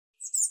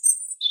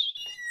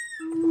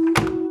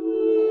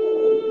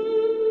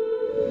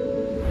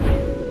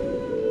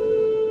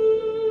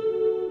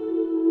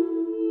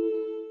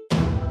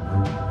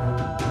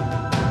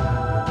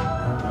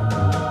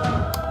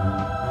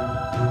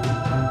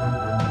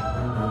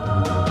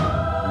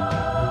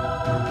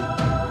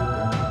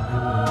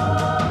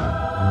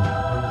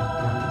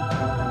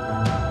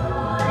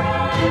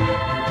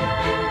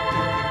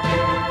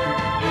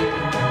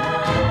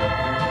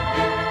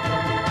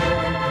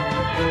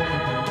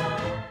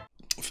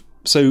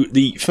So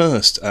the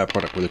first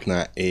product we're looking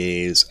at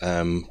is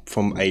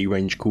from a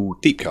range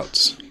called Deep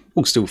Cuts,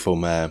 all still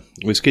from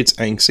Wizkids,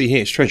 and you can see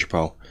here it's Treasure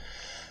Pile.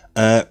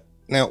 Now,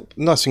 the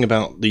nice thing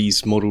about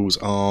these models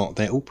are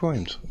they're all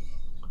primed,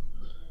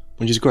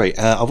 which is great.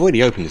 I've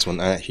already opened this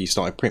one and actually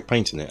started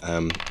painting it.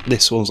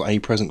 This was a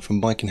present from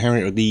Mike and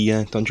Harriet of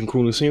the Dungeon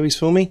Crawler series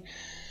for me,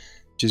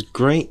 which is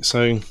great.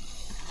 So I'm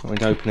going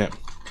to open it,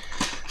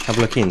 have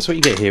a look in. So what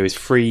you get here is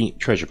 3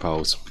 treasure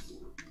piles.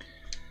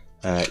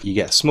 You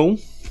get a small,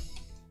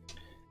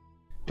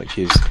 which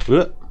is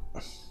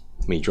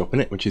me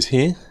dropping it, which is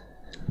here.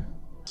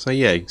 So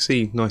yeah, you can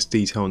see nice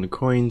detail on the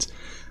coins.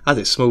 As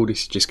it's small,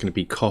 this is just going to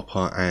be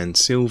copper and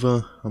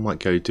silver. I might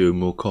go do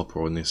more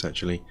copper on this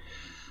actually,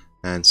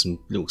 and some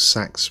little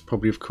sacks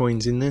probably of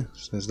coins in there.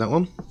 So there's that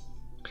one.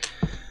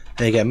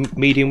 Then you get a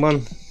medium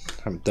one.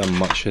 Haven't done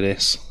much of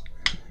this.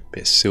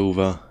 Bit of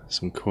silver,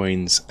 some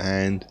coins,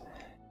 and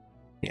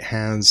it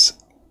has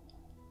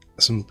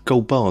some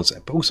gold bars.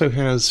 It also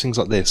has things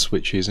like this,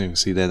 which is, you can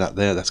see there,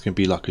 that's going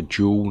to be like a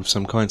jewel of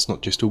some kind. It's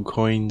not just all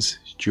coins,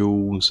 it's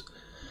jewels,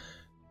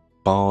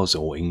 bars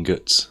or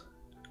ingots.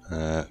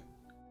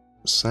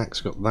 Sacks,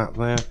 got that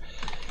there,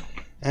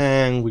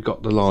 and we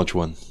got the large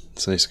one.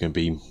 So this is going to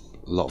be a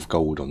lot of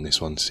gold on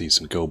this one. See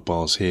some gold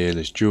bars here.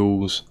 There's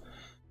jewels.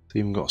 It's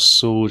even got a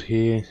sword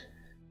here,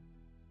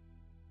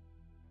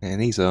 and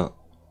these are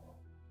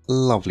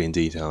lovely in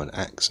detail. An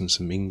axe and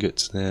some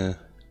ingots there.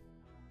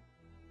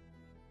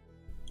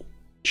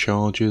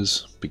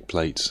 Chargers, big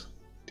plates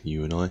to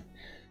you and I.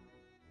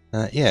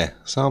 Yeah,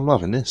 so I'm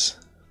loving this.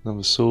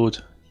 Another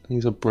sword.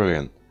 These are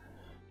brilliant.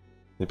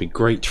 They'd be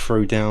great to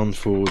throw down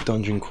for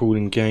dungeon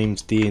crawling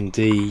games,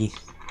 D&D,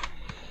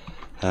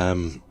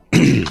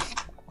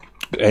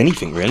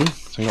 anything really.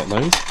 So we got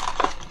those.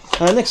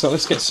 Next up,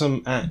 let's get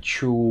some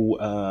actual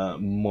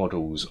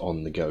models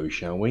on the go,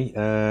 shall we?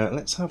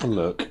 Let's have a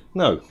look.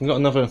 No, we've got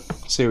another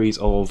series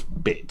of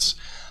bits.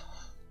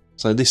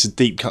 So this is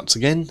Deep Cuts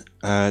again.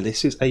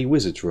 This is a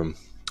wizard's room.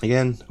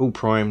 Again, all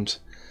primed.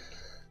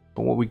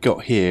 But what we've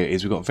got here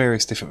is we've got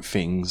various different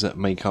things that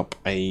make up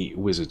a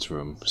wizard's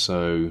room.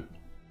 So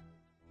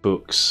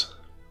books.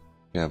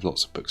 You have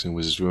lots of books in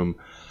wizard's room.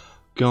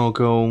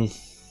 Gargoyle.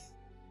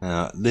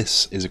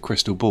 This is a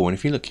crystal ball, and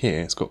if you look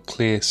here, it's got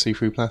clear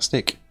see-through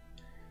plastic.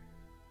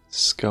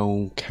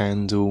 Skull,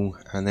 candle,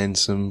 and then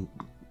some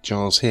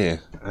jars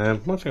here.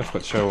 One thing I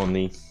forgot to show on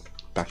the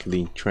back of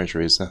the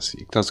treasure is that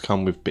it does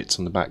come with bits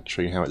on the back to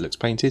show you how it looks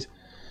painted,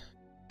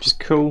 which is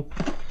cool.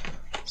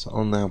 So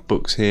on our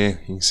books here,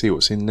 you can see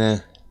what's in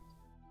there.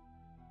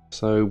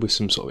 So with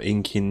some sort of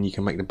ink in, you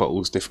can make the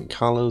bottles different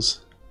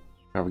colours.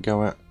 Have a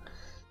go at.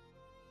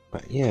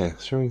 But yeah,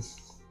 shall we?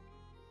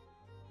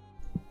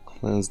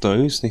 There's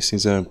those. This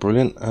is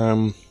brilliant.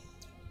 Going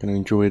to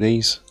enjoy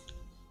these.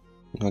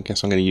 I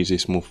guess I'm going to use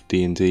this more for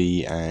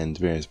D&D and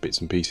various bits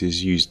and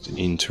pieces used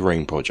in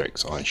terrain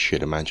projects, I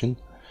should imagine,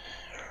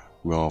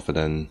 rather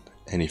than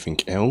anything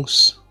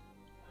else.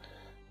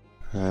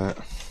 Shall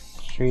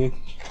we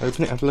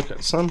open it, have a look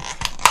at some?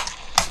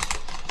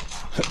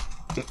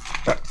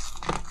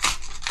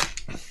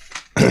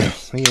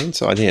 So yeah,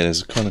 inside here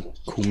there's a kind of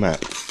cool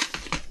map.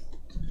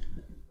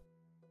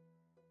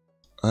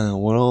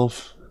 One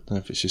of, I don't know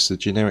if it's just a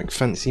generic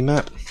fancy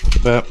map,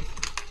 but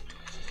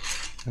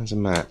there's a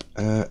map.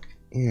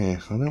 Yeah,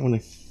 I don't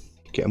want to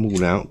get them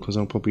all out because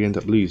I'll probably end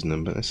up losing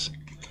them, but let's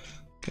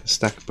get a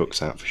stack of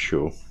books out for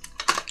sure.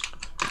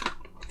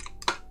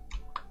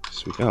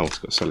 So oh, it's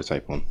got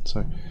sellotape on.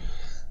 So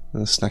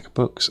another stack of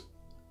books.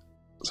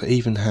 So it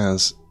even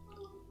has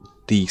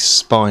the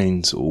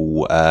spines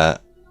all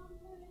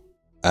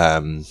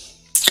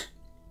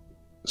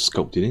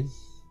sculpted in.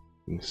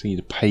 You can see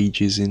the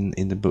pages in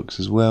the books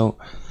as well.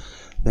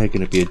 They're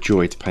going to be a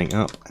joy to paint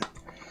up,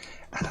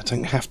 and I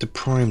don't have to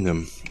prime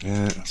them.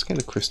 Let's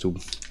get a crystal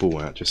ball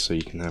out just so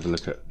you can have a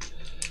look at.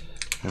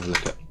 Oh,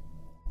 look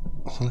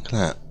at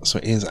that. So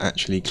it is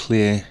actually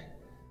clear.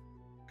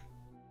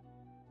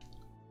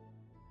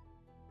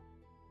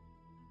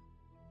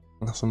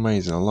 That's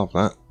amazing. I love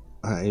that.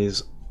 That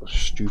is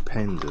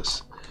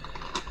stupendous.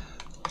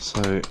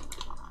 So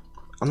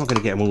I'm not going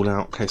to get them all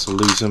out in case I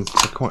lose them.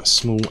 They're quite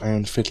small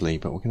and fiddly,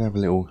 but we're going to have a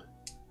little.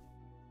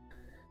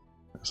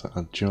 That's like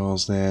our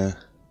jars there.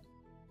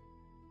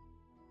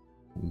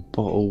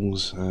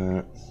 Bottles.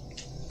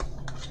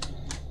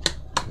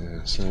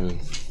 So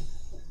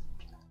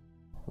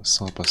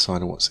side by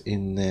side of what's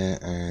in there,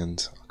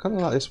 and I kind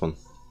of like this one.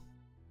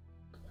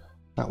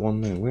 That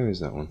one there. Where is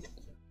that one?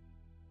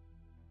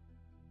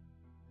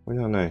 I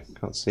don't know.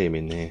 Can't see him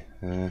in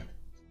there.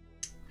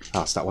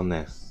 It's that one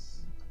there.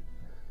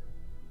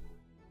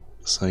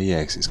 So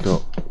yeah, 'cause it's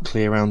got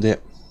clear around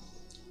it.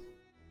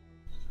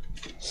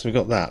 So we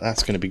got that.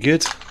 That's going to be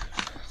good.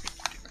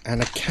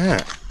 And a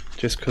cat.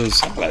 Just because.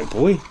 Hello,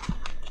 boy.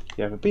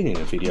 You haven't been in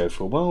a video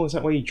for a while. Is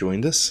that why you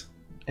joined us?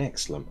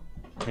 Excellent.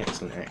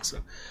 Excellent,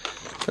 excellent.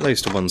 Put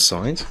those to one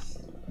side.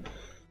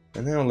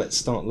 And now let's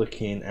start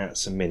looking at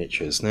some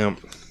miniatures. Now,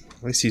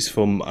 this is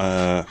from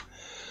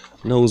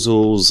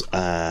Nozul's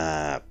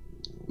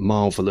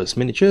Marvellous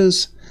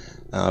Miniatures.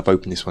 I've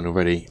opened this one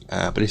already,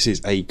 but this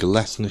is a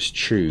gelatinous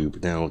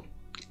tube. Now,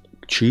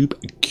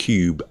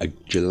 a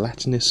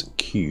gelatinous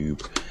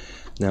cube.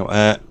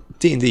 Now,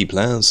 D&D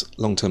players,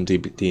 long-term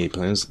D&D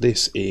players,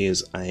 this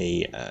is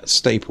a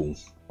staple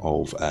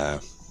of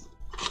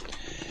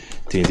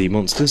D&D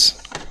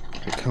monsters.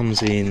 It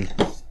comes in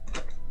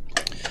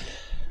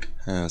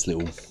as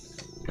little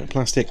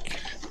plastic.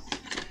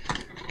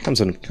 Comes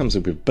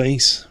with a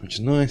base, which is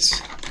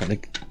nice. And the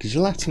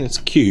gelatinous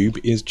cube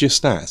is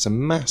just that. It's a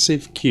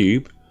massive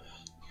cube,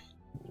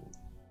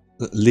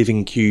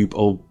 living cube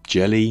of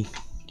jelly,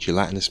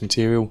 gelatinous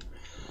material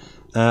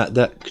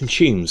that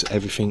consumes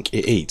everything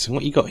it eats. And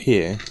what you got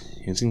here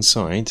is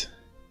inside.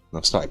 And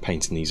I've started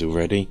painting these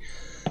already,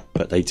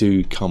 but they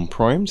do come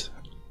primed,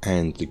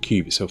 and the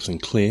cube itself is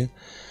clear.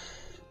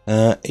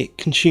 It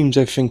consumes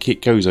everything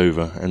it goes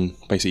over and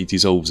basically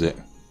dissolves it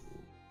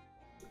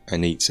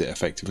and eats it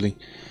effectively.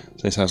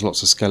 So this has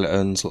lots of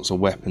skeletons, lots of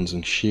weapons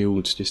and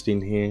shields just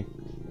in here.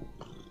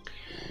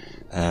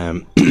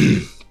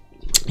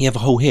 You have a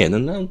hole here, and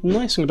the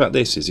nice thing about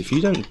this is if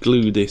you don't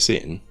glue this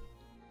in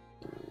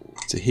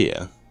to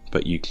here,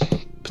 but you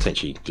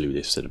potentially glue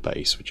this to the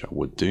base, which I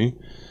would do,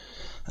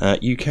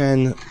 you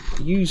can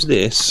use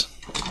this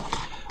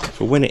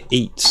for when it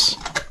eats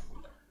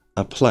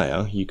a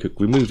player. You could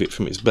remove it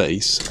from its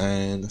base,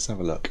 and let's have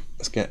a look.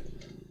 Let's get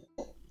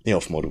the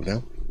off model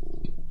down.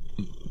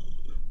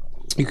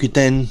 You could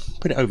then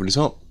put it over the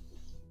top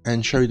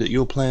and show that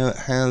your player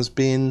has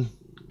been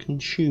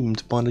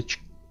consumed by the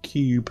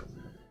cube,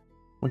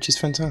 which is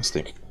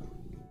fantastic.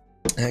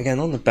 And again,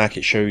 on the back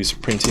it shows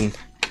printing,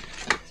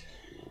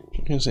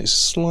 because it's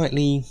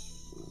slightly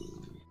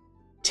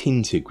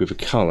tinted with a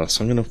colour,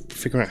 so I'm going to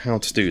figure out how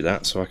to do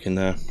that so I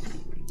can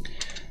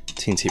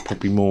tint it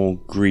probably more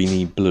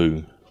greeny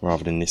blue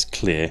rather than this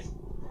clear.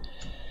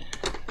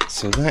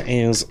 So that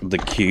is the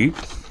cube.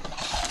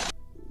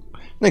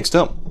 Next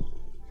up,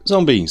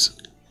 zombies.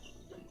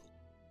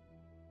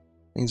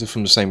 These are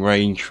from the same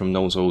range, from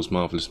Noel's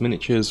Marvellous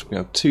Miniatures. We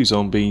have 2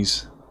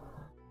 zombies.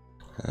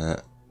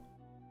 Look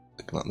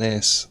like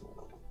this.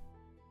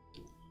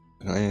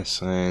 Look like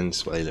this, and this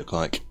is what they look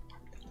like.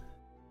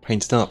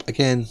 Painted up,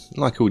 again,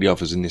 like all the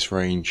others in this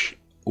range,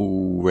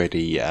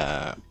 already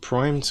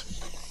primed.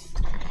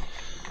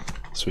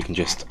 So we can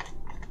just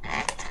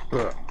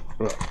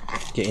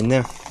get in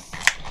there.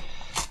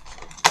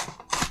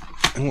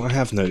 And what I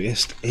have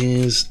noticed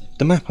is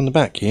the map on the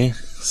back here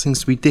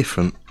seems to be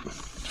different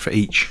for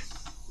each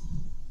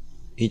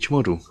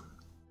model.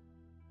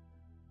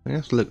 I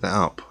have to look that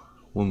up.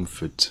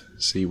 Womford,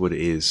 see what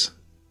it is.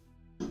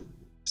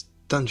 It's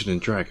Dungeons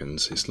and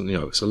Dragons. It's, you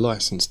know, it's a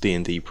licensed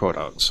D&D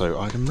product, so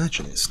I'd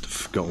imagine it's the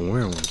Forgotten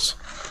Realms.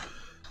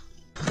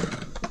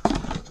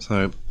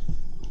 So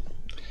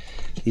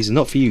these are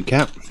not for you,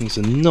 Cat. These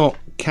are not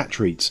cat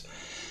treats.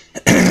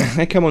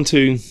 They come on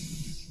 2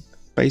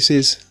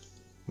 bases,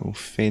 little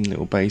thin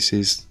little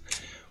bases,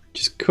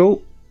 which is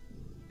cool.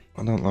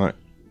 I don't like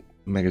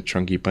mega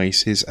chunky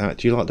bases.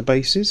 Do you like the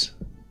bases?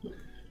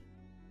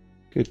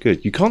 Good,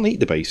 good. You can't eat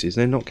the bases,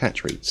 they're not cat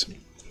treats.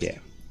 Yeah.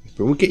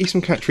 But we'll get you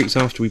some cat treats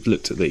after we've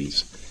looked at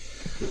these.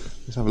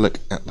 Let's have a look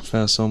at the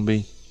first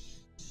zombie.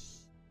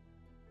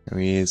 There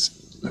he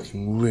is,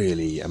 looking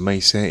really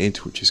emaciated,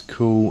 which is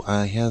cool.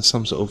 He has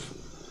some sort of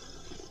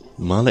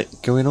mullet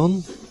going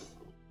on.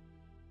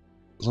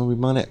 Zombie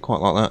mullet, quite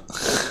like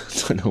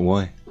that. Don't know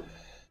why.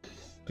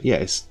 But yeah,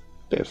 it's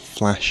a bit of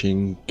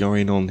flashing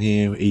going on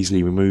here,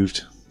 easily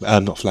removed.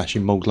 Not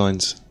flashing, mould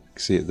lines. You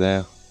can see it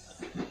there.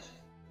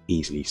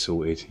 Easily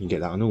sorted. You can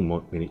get that on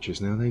all miniatures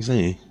nowadays, don't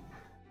you?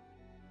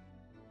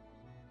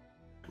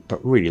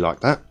 But really like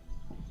that.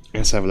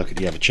 Let's have a look at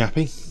the other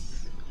chappie.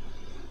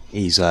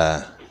 He's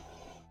I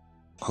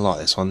like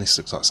this one. This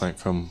looks like something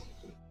from,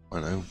 I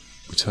don't know,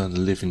 Return of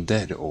the Living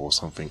Dead or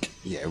something.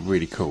 Yeah,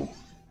 really cool.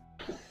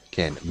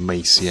 Again,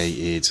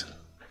 emaciated.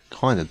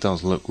 Kind of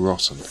does look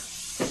rotten.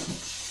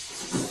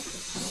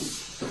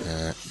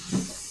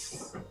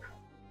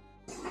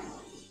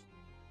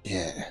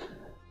 Yeah.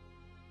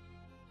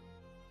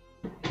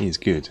 He's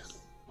good.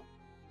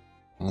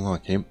 I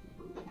like him.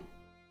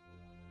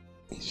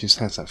 He just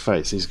has that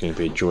face. This is going to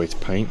be a joy to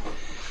paint.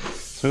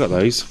 So I got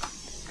those.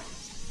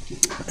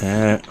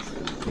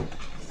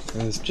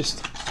 There's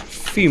just a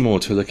few more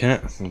to look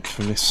at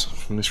from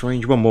this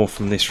range. One more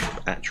from this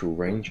actual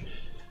range.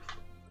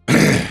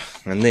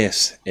 And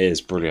this is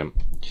brilliant.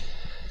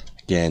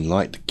 Again,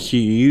 like the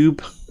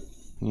cube.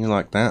 You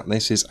like that?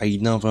 This is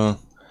another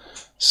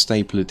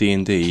staple of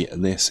D&D.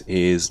 This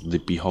is the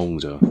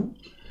Beholder.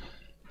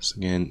 So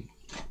again,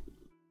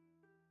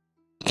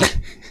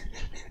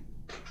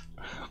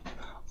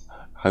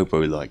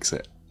 Hobo likes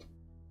it.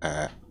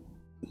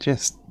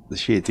 Just the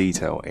sheer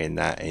detail in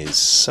that is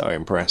so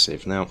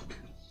impressive. Now,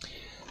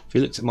 if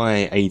you looked at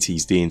my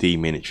 80s D&D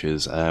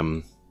miniatures,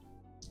 I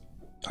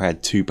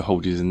had 2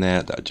 beholders in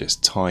there that are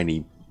just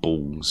tiny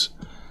balls,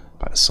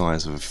 about the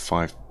size of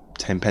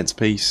 5-10 pence a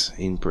piece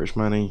in British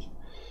money.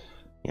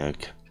 You know,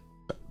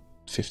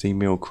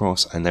 15mm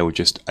across, and they were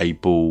just a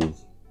ball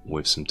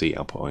with some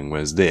detail putting.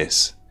 Whereas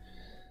this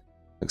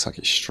Looks like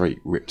it's straight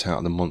ripped out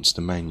of the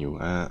monster manual.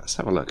 Let's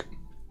have a look.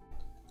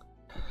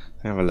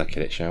 Have a look at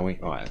it, shall we?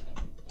 Alright.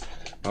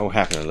 I'll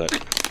have a look.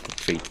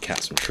 Feed the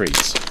cat some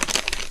treats.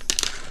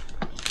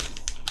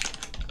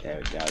 There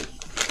we go.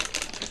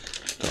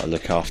 Gotta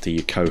look after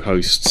your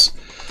co-hosts.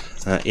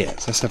 Yeah,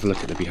 so let's have a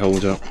look at the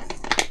beholder.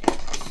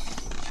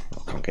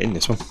 I can't get in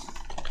this one.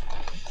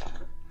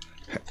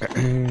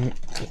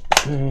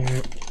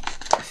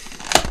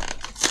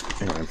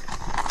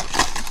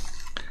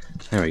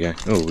 There we go.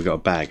 Oh, we got a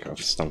bag of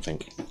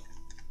something.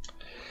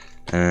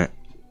 Yeah,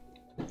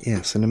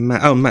 so the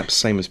map. Oh, map's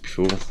same as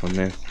before on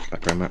there.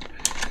 Background map.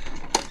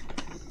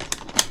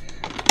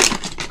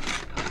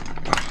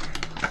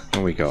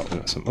 What we got? We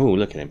got some. Oh,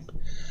 look at him.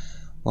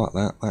 Like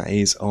that. That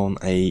is on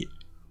a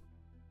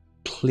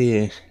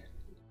clear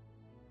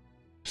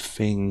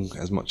thing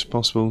as much as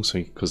possible. So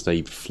because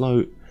they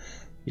float,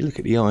 you look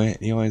at the eye.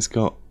 The eye's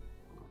got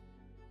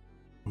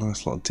a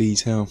nice lot of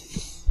detail.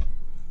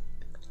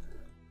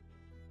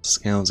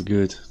 Scales are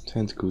good.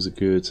 Tentacles are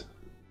good.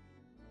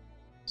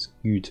 It's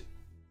good.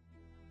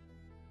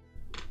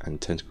 And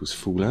tentacles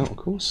fall out, of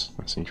course.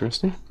 That's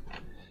interesting.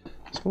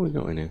 So what we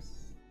got in here?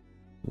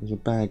 There's a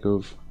bag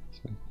of.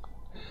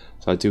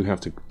 So I do have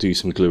to do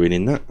some gluing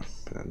in that.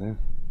 Put that there.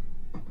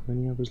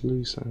 Any others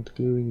loose? I have to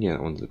glue in. Yeah,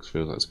 that one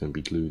feels like it's going to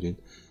be glued in.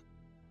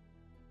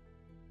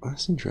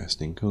 That's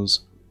interesting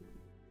because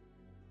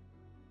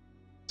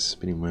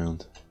spinning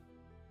round.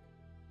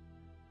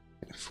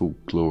 Get the full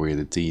glory of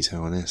the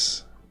detail on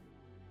this.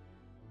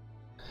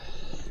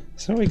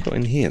 So what we got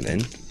in here then?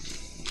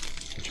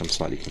 Which I'm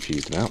slightly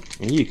confused about.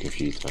 Are you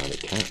confused about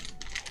it, Cat?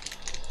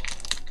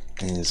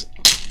 Is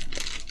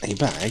a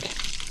bag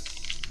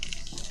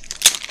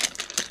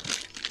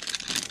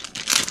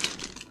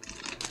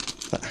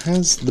that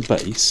has the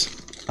base.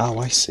 Oh,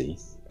 I see.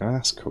 Oh,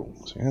 that's cool.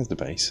 So it has the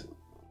base.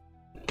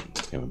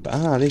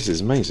 Ah, this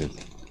is amazing.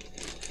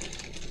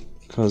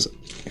 Because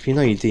if you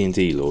know your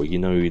D&D lore, you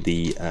know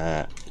the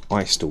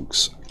Ice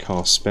Stalks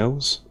cast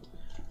spells.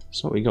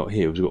 So what we got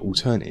here is we've got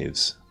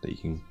alternatives that you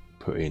can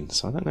put in.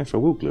 So I don't know if I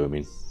will glue them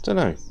in. Don't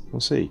know.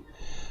 We'll see.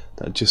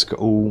 That just got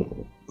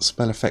all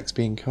spell effects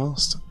being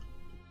cast.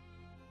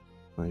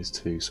 Those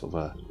two sort of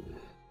a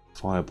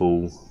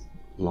fireball,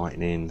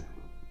 lightning,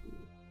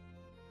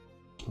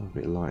 a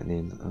bit of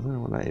lightning. I don't know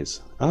what that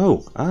is.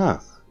 Oh, I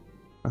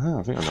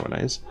think I know what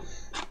that is.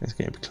 Let's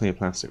get a clear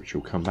plastic, which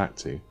we'll come back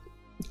to,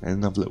 and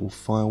another little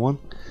fire one.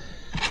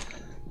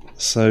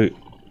 So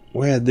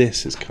where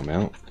this has come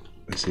out,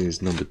 this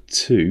is number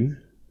 2.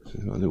 So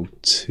it's got a little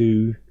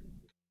 2.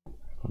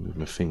 I'll move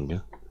my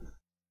finger.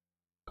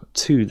 Got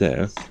 2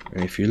 there,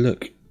 and if you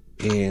look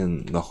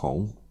in the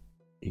hole,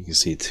 you can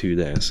see 2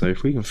 there. So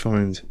if we can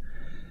find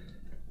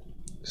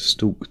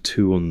stalk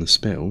 2 on the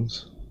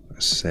spells,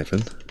 that's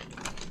 7.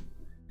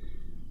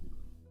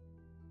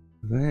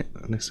 That,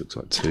 and this looks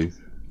like 2.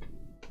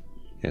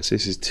 Yes,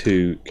 this is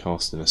 2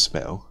 casting a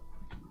spell.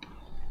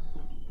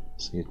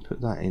 So you'd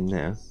put that in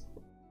there,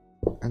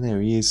 and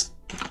there he is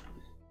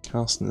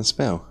casting a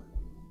spell.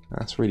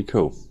 That's really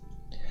cool.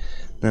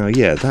 Now,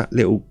 yeah, that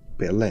little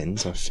bit of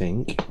lens, I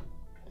think.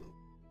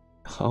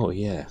 Oh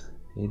yeah,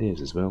 it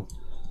is as well.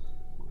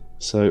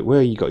 So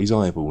where you got his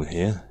eyeball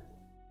here,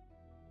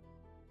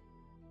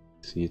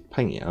 so you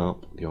paint it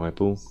up, the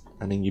eyeball,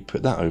 and then you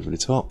put that over the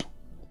top,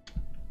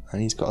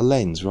 and he's got a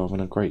lens rather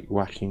than a great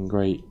whacking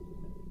great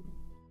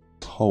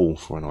hole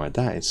for an eye.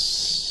 That is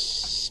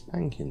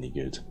spankingly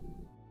good.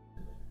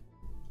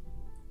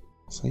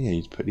 So yeah,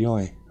 you'd put the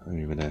eye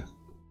over there.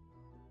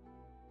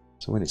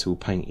 So when it's all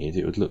painted,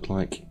 it would look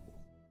like,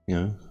 you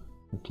know,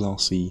 a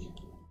glassy,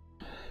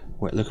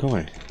 wet look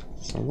eye.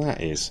 So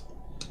that is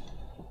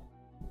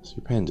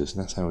stupendous,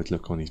 and that's how it'd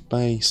look on his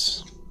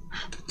base.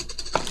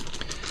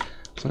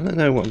 So I don't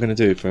know what I'm going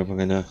to do, if I'm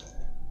going to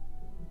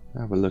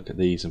have a look at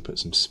these and put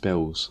some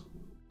spells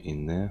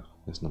in there.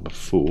 There's number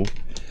 4.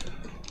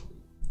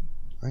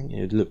 I think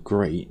it'd look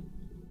great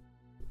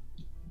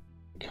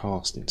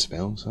casting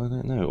spells. I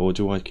don't know, or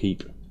do I look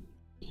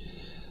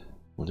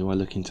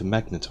into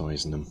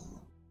magnetising them?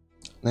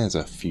 There's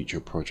a future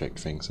project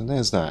thing. So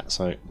there's that.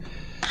 So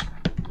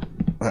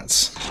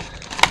that's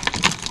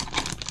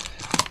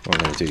what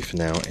I'm going to do for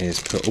now, is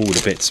put all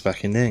the bits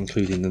back in there,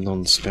 including the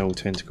non-spell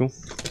tentacle,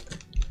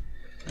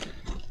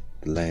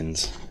 the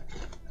lens,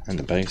 and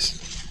the base.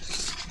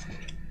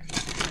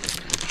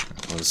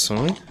 On the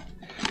side.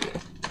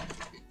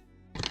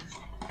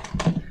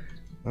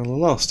 And the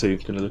last 2 I'm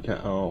going to look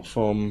at are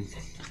from.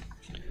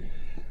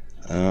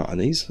 Are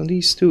these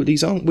still?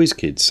 These aren't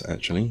Wizkids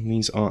actually.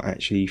 These are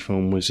actually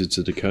from Wizards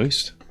of the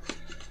Coast.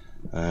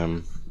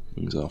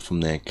 These are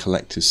from their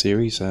collector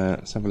series.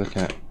 Let's have a look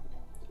at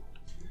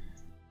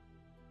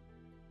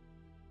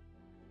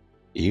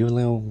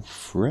Eulel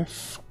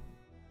Fref,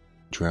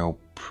 Drow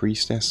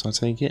Priestess, I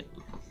take it.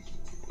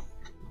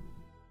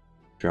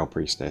 Drow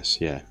Priestess,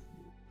 yeah.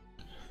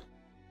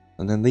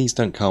 And then these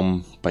don't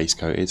come base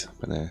coated,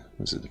 but they're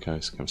Wizards of the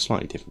Coast. Come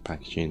slightly different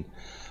packaging,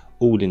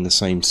 all in the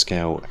same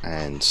scale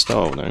and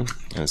style though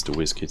as the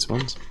Wizkids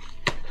ones.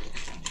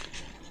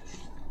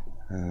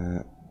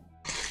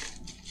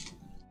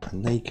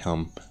 and they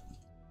come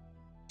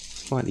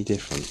slightly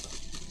different.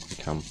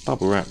 They come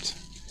bubble wrapped.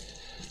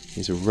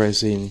 These are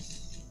resin.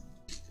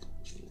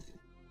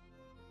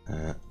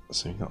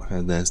 So you've got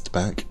her, there's the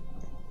back.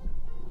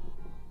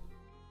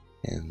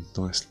 And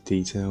nicely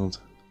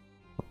detailed.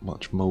 Not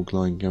much mould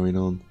line going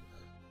on.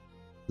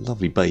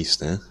 Lovely base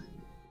there.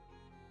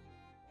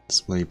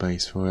 Display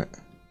base for it.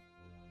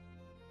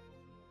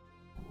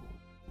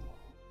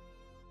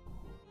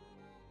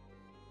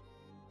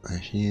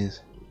 There she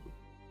is.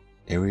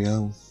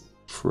 Ariel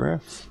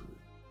Fref.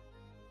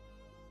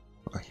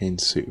 Again,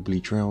 suitably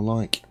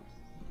drow-like.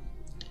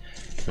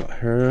 Got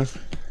her.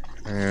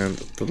 And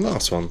the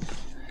last one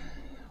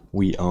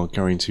we are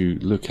going to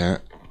look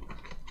at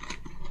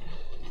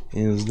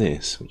is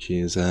this, which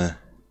is Ezat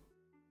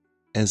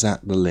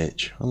the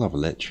Lich. I love a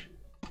Lich.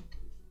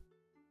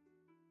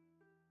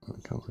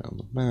 It comes out on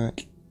the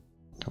back.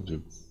 Comes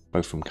with,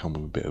 both of them come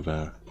with a bit of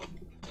a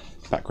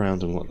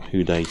background on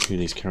who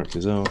these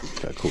characters are.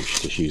 But of course,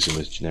 you just use them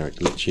as generic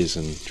Liches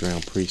and Drow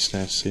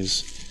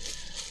priestesses.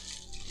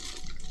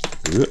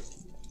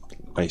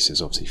 Base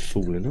is obviously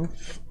falling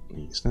off.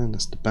 You stand,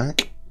 that's the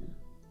back.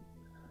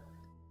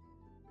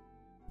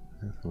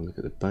 Have a look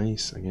at the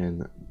base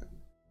again.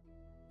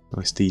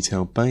 Nice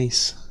detailed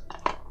base.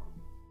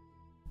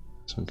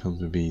 This one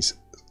comes with these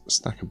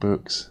stack of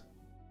books.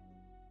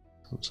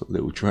 Some sort of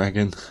little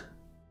dragon.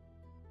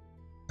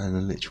 And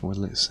the Lich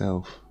model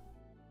itself.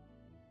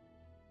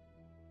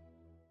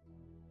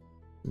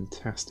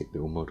 Fantastic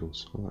little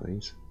models. I like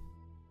these.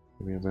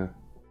 We have a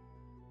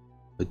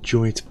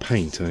joy to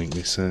paint, I think,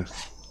 this.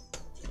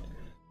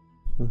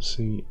 Let's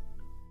see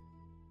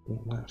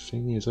what that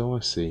thing is. Oh, I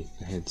see.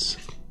 The heads.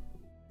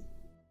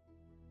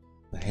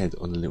 The head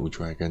on the little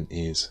dragon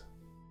is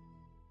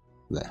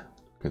there.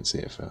 Couldn't see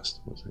it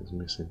first. What's that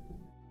missing?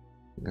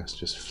 That's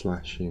just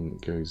flashing.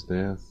 It goes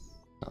there.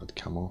 That would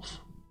come off.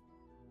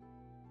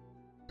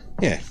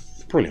 Yeah,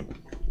 brilliant.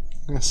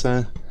 That's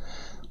a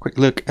quick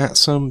look at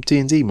some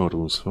D&D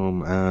models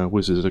from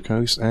Wizards of the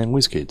Coast and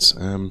Wizkids.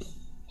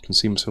 Can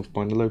see myself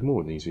buying a load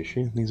more of these this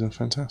year. These are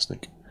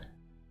fantastic.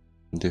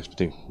 And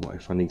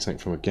if I need something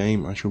from a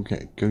game, I shall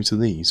go to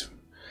these.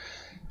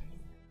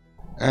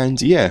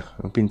 And yeah,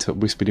 I've been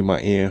whispered in my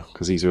ear,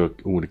 because these are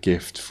all a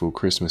gift for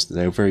Christmas, that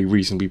they're very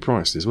reasonably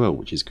priced as well,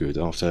 which is good.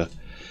 After,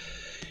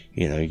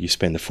 you know, you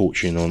spend a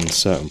fortune on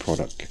certain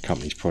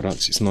companies'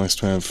 products, it's nice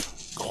to have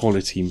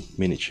quality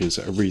miniatures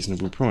at a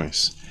reasonable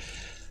price.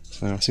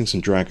 So I've seen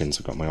some dragons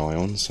I've got my eye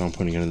on, so I'm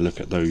probably going to look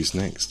at those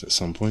next at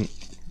some point.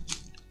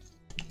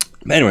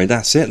 But anyway,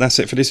 that's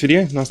it for this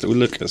video. Nice little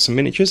look at some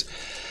miniatures.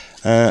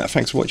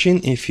 Thanks for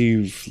watching. If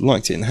you've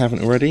liked it and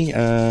haven't already,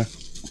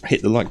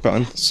 hit the like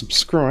button,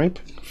 subscribe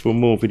for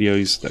more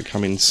videos that are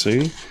coming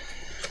soon,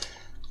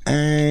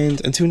 and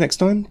until next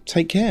time,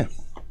 take care.